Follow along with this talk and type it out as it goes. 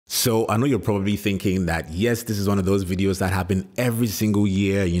So I know you're probably thinking that, yes, this is one of those videos that happen every single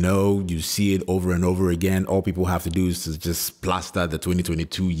year. You know, you see it over and over again. All people have to do is to just plaster the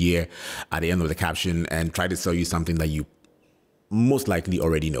 2022 year at the end of the caption and try to sell you something that you most likely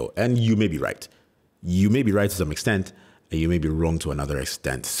already know. And you may be right. You may be right to some extent, and you may be wrong to another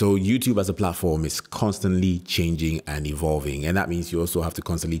extent. So YouTube as a platform is constantly changing and evolving. And that means you also have to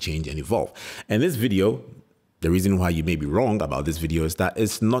constantly change and evolve. And this video, the reason why you may be wrong about this video is that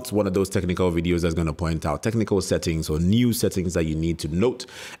it's not one of those technical videos that's going to point out technical settings or new settings that you need to note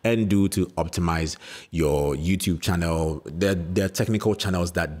and do to optimize your YouTube channel. There are technical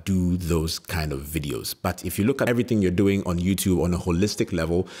channels that do those kind of videos. But if you look at everything you're doing on YouTube on a holistic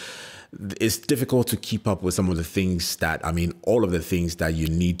level, it's difficult to keep up with some of the things that, all of the things that you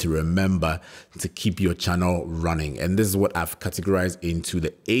need to remember to keep your channel running. And this is what I've categorized into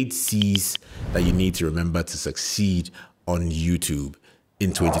the 8 C's that you need to remember to succeed on YouTube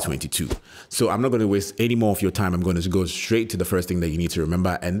in 2022. So I'm not going to waste any more of your time. I'm going to go straight to the first thing that you need to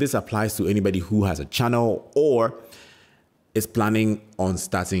remember. And this applies to anybody who has a channel or is planning on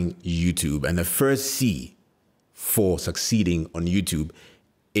starting YouTube. And the first C for succeeding on YouTube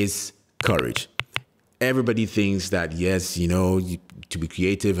is courage. Everybody thinks that, yes, to be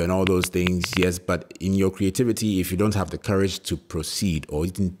creative and all those things, yes, but in your creativity, if you don't have the courage to proceed or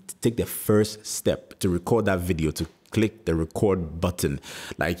you can take the first step to record that video, to click the record button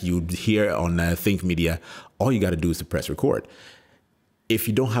like you hear on Think Media, all you got to do is to press record. If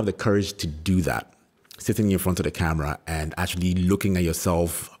you don't have the courage to do that, sitting in front of the camera and actually looking at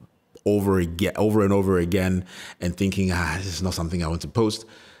yourself over and over again and thinking, this is not something I want to post,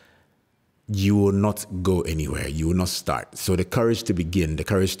 you will not go anywhere. You will not start. So the courage to begin, the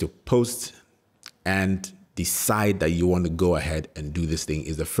courage to post and decide that you want to go ahead and do this thing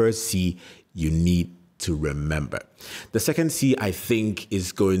is the first C you need to remember. The second C, I think,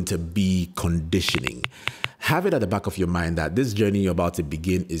 is going to be conditioning. Have it at the back of your mind that this journey you're about to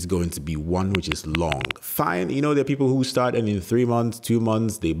begin is going to be one which is long. Fine, there are people who start and in 3 months, 2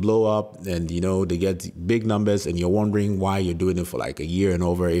 months, they blow up and, they get big numbers and you're wondering why you're doing it for like a year and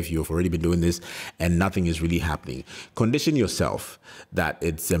over if you've already been doing this and nothing is really happening. Condition yourself that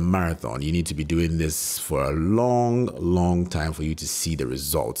it's a marathon. You need to be doing this for a long, long time for you to see the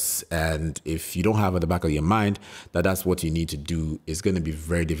results. And if you don't have at the back of your mind that that's what you need to do, it's going to be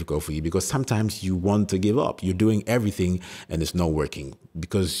very difficult for you because sometimes you want to give up. You're doing everything and it's not working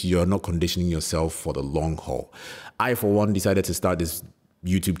because you're not conditioning yourself for the long haul. I, for one, decided to start this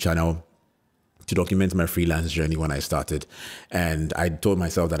YouTube channel to document my freelance journey when I started. And I told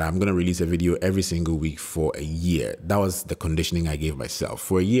myself that I'm going to release a video every single week for a year. That was the conditioning I gave myself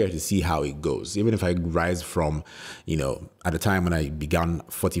for a year to see how it goes. Even if I rise from, at the time when I began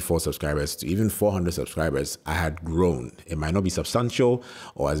 44 subscribers to even 400 subscribers, I had grown. It might not be substantial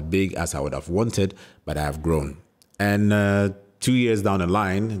or as big as I would have wanted, but I have grown. And 2 years down the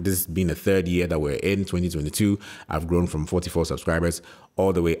line, this being the third year that we're in, 2022, I've grown from 44 subscribers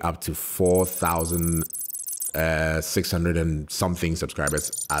all the way up to 4,600 and something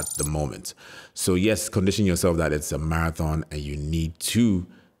subscribers at the moment. So yes, condition yourself that it's a marathon and you need to,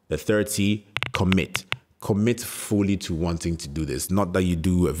 the third C, commit. Commit fully to wanting to do this. Not that you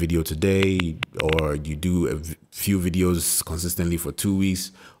do a video today or you do a few videos consistently for 2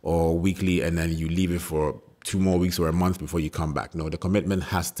 weeks or weekly and then you leave it for 2 more weeks or a month before you come back. No, the commitment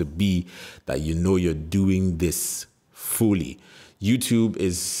has to be that you're doing this fully. YouTube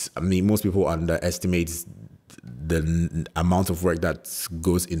is, most people underestimate the amount of work that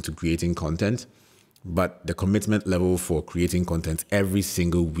goes into creating content, but the commitment level for creating content every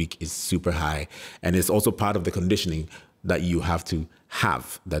single week is super high. And it's also part of the conditioning that you have to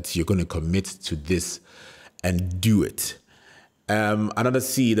have, that you're going to commit to this and do it. Another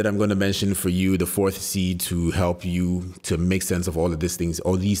C that I'm going to mention for you, the fourth C to help you to make sense of all of these things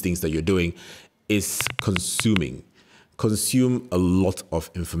that you're doing is consuming. Consume a lot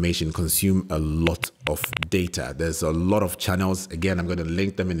of information, consume a lot of data. There's a lot of channels. Again, I'm going to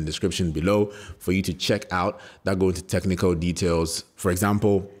link them in the description below for you to check out that go into technical details. For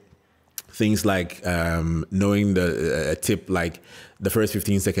example, things like knowing a tip like the first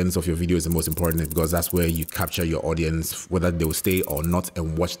 15 seconds of your video is the most important because that's where you capture your audience, whether they will stay or not,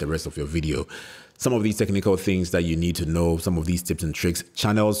 and watch the rest of your video. Some of these technical things that you need to know, some of these tips and tricks,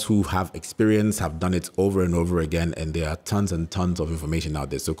 channels who have experience have done it over and over again, and there are tons and tons of information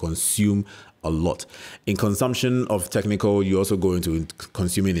out there. So consume a lot. In consumption of technical, you also go into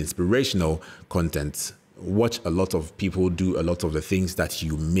consuming inspirational content. Watch a lot of people do a lot of the things that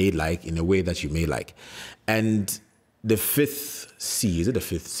you may like in a way that you may like. And the fifth C, is it the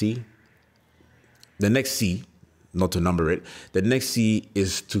fifth C? The next C not to number it. The next C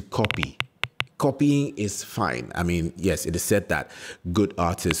is to copy. Copying is fine. I mean, yes, it is said that good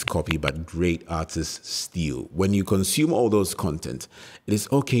artists copy, but great artists steal. When you consume all those content, it is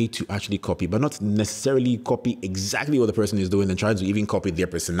okay to actually copy, but not necessarily copy exactly what the person is doing and try to even copy their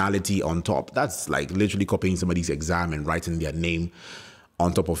personality on top. That's like literally copying somebody's exam and writing their name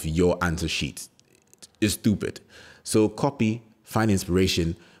on top of your answer sheet. It's stupid. So copy, find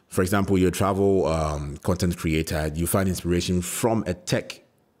inspiration. For example, you're a travel content creator, you find inspiration from a tech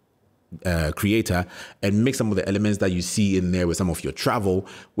creator and mix some of the elements that you see in there with some of your travel,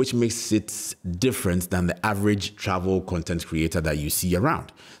 which makes it different than the average travel content creator that you see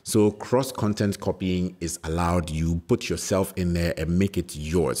around. So cross content copying is allowed. You put yourself in there and make it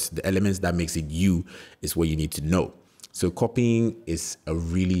yours. The elements that makes it you is what you need to know. So copying is a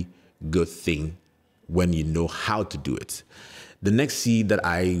really good thing when you know how to do it. The next C that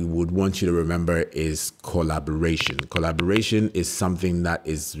I would want you to remember is collaboration. Collaboration is something that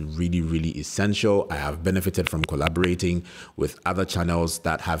is really, really essential. I have benefited from collaborating with other channels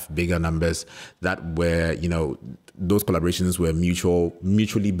that have bigger numbers, that were, you know, those collaborations were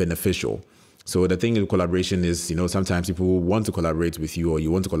mutually beneficial. So the thing in collaboration is, you know, sometimes people want to collaborate with you or you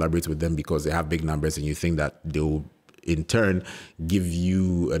want to collaborate with them because they have big numbers and you think that they'll in turn give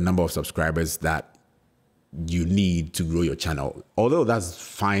you a number of subscribers that you need to grow your channel. Although that's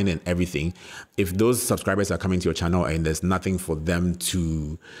fine and everything, if those subscribers are coming to your channel and there's nothing for them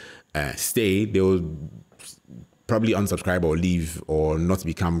to stay, they'll probably unsubscribe or leave or not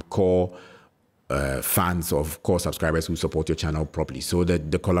become core fans of core subscribers who support your channel properly. So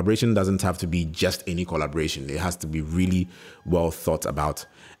that the collaboration doesn't have to be just any collaboration. It has to be really well thought about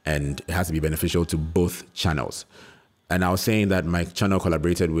and it has to be beneficial to both channels. And I was saying that my channel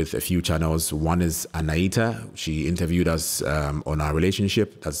collaborated with a few channels. One is Anaita. She interviewed us on our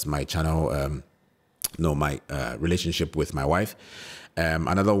relationship. That's my channel, my relationship with my wife.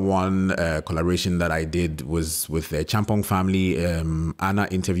 Another one collaboration that I did was with the Champong family. Anna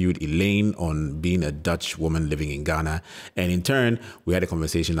interviewed Elaine on being a Dutch woman living in Ghana. And in turn, we had a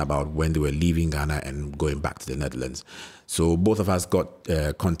conversation about when they were leaving Ghana and going back to the Netherlands. So both of us got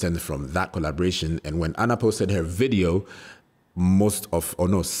content from that collaboration. And when Anna posted her video,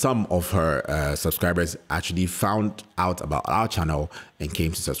 some of her subscribers actually found out about our channel and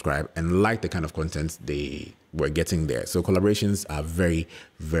came to subscribe and like the kind of content they were getting there. So collaborations are very,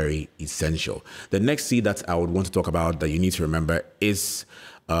 very essential. The next C that I would want to talk about that you need to remember is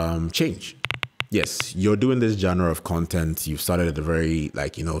change. Yes, you're doing this genre of content. You've started it very,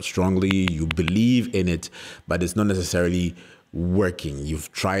 strongly. You believe in it, but it's not necessarily working.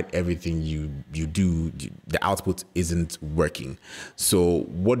 You've tried everything you do. The output isn't working. So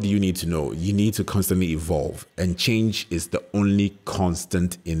what do you need to know? You need to constantly evolve, and change is the only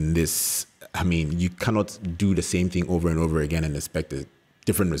constant in this. I mean, you cannot do the same thing over and over again and expect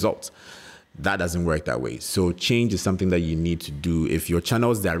different results. That doesn't work that way. So change is something that you need to do. If your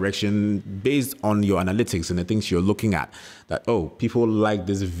channel's direction, based on your analytics and the things you're looking at, that, oh, people like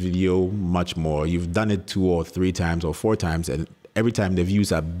this video much more. You've done it 2 or 3 times or 4 times, and every time the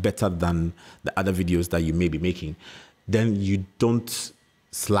views are better than the other videos that you may be making, then you don't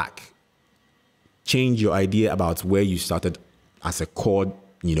slack. Change your idea about where you started as a core,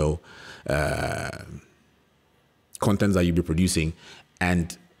 content that you'll be producing,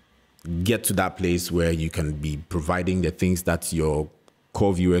 and get to that place where you can be providing the things that your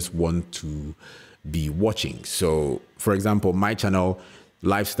core viewers want to be watching. So, for example, my channel,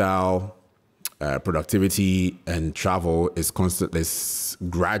 lifestyle, productivity, and travel is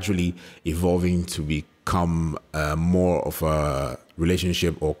gradually evolving to become more of a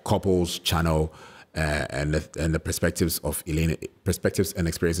relationship or couples channel, and the perspectives and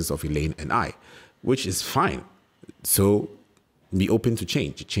experiences of Elaine and I, which is fine. So be open to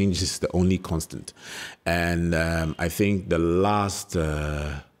change. Change is the only constant. And I think the last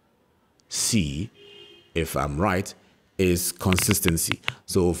C, if I'm right, is consistency.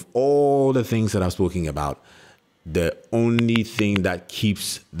 So of all the things that I've spoken about, the only thing that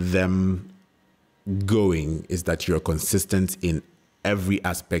keeps them going is that you're consistent in every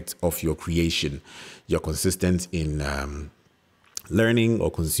aspect of your creation. You're consistent in learning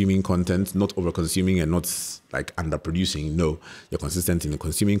or consuming content, not over consuming and not like underproducing. No, you're consistent in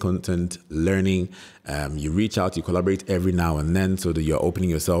consuming content, learning. You reach out, you collaborate every now and then, so that you're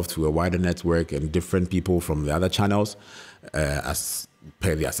opening yourself to a wider network and different people from the other channels as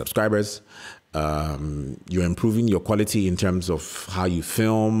per their subscribers. You're improving your quality in terms of how you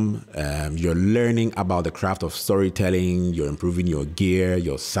film. You're learning about the craft of storytelling. You're improving your gear,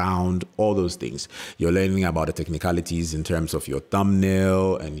 your sound, all those things. You're learning about the technicalities in terms of your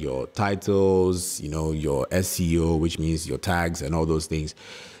thumbnail and your titles, your SEO, which means your tags and all those things.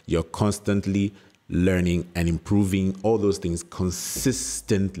 You're constantly learning and improving all those things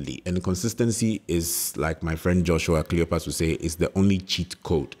consistently. And consistency is, like my friend Joshua Cleopas would say, is the only cheat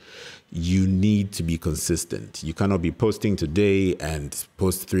code. You need to be consistent. You cannot be posting today and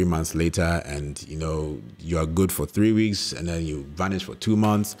post 3 months later and, you are good for 3 weeks and then you vanish for 2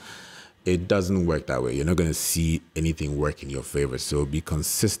 months. It doesn't work that way. You're not going to see anything work in your favor. So be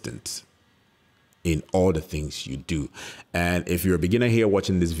consistent in all the things you do. And if you're a beginner here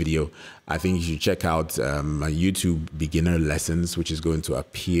watching this video, I think you should check out my YouTube beginner lessons, which is going to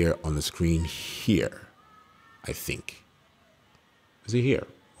appear on the screen here, I think. Is it here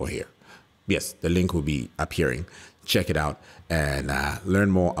or here? Yes, the link will be appearing. Check it out and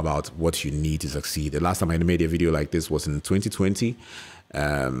learn more about what you need to succeed. The last time I made a video like this was in 2020.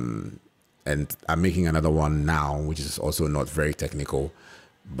 And I'm making another one now, which is also not very technical,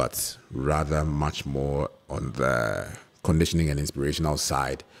 but rather much more on the conditioning and inspirational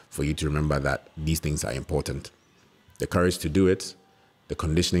side for you to remember that these things are important. The courage to do it, the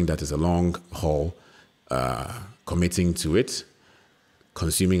conditioning that is a long haul, committing to it,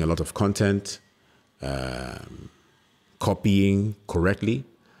 consuming a lot of content, copying correctly,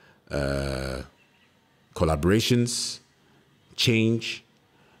 collaborations, change,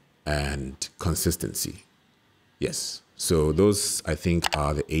 and consistency. Yes. So those, I think,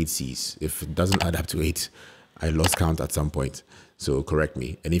 are the 8C's. If it doesn't add up to 8, I lost count at some point. So correct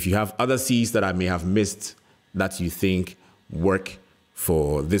me. And if you have other C's that I may have missed that you think work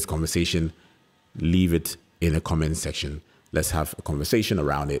for this conversation, leave it in the comment section. Let's have a conversation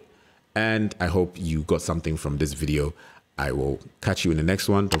around it. And I hope you got something from this video. I will catch you in the next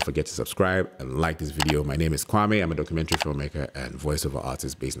one. Don't forget to subscribe and like this video. My name is Kwame. I'm a documentary filmmaker and voiceover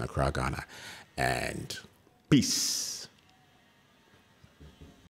artist based in Accra, Ghana. And peace.